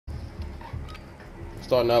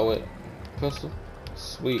starting out with pistol.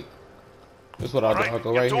 Sweet. That's what I'll do. I'll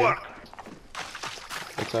go right here.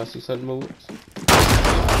 Until I see something moves.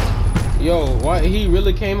 Yo, why he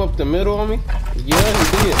really came up the middle on me? Yeah,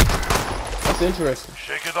 he did. That's interesting.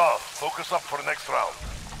 Shake it off. Focus up for the next round.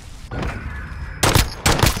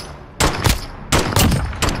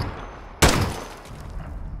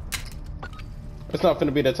 It's not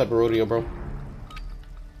gonna be that type of rodeo, bro.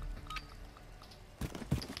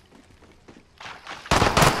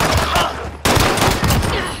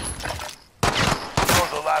 You're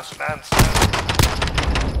the last man standing.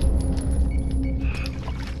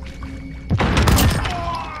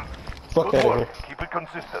 Fuck out of here. Keep it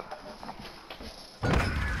consistent.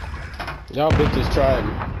 Y'all bitches tried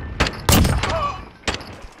me.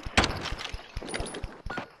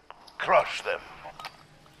 Crush them.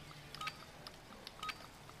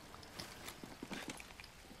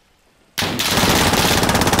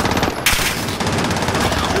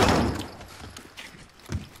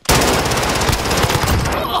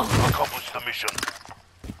 Accomplish the mission.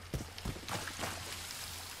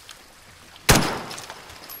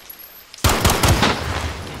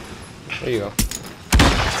 There you go.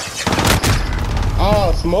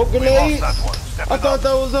 Oh, smoke grenades? I thought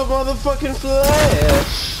that was a motherfucking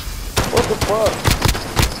flash. What the fuck?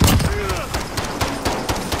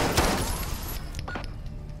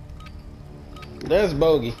 There's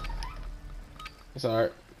bogey. It's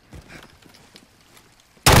alright.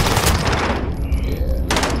 Yeah.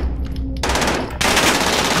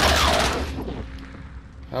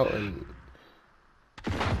 How in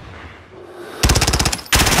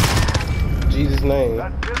Jesus' name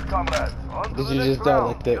did you just die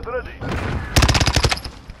like that?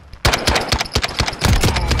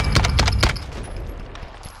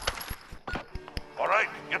 Alright,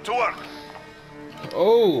 get to work.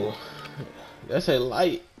 Oh, that's a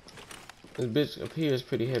light. This bitch up here is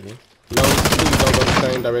pretty heavy. No, please don't go the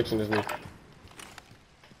same direction as me.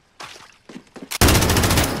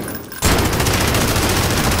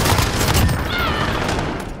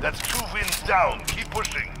 That's 2 wins down. Keep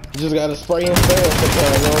pushing. You just gotta spray and stay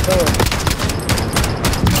sometimes, you know what I'm saying?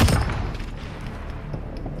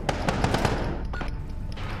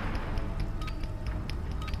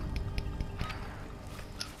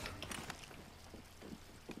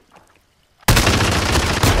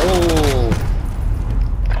 Oh,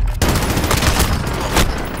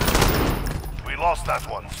 We lost that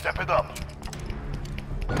one. Step it up.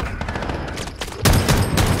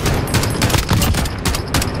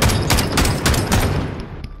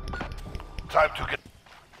 Time to get...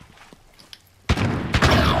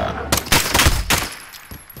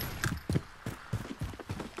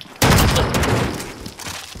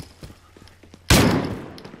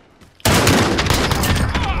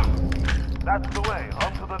 That's the way.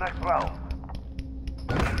 On to the next round.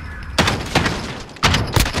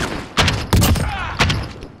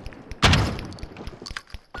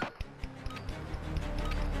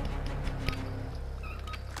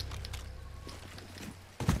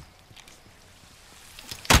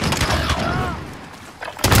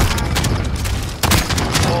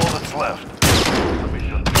 Left.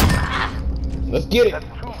 let's get it. That's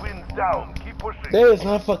 2 wins down. Keep pushing. There, it's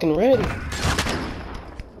not fucking ready.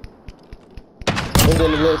 And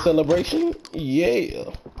then a little celebration. Yeah.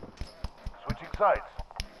 Switching sides.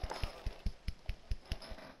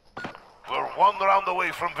 We're 1 round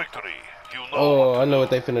away from victory. You know. Oh, I know what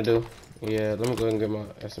they finna do. Yeah, let me go ahead and get my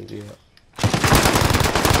SMG up.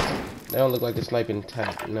 They don't look like they're sniping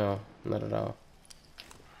tap. No, not at all.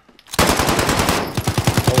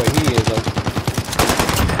 Oh wait, he is though.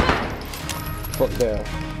 Fuck down.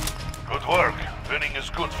 Good work. Winning is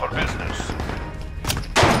good for business.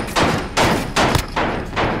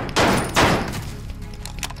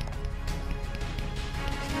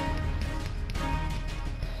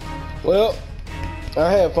 Well,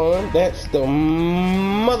 I had fun. That's the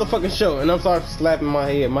motherfucking show. And I'm sorry for slapping my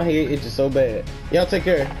head. My head itches so bad. Y'all take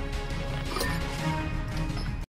care.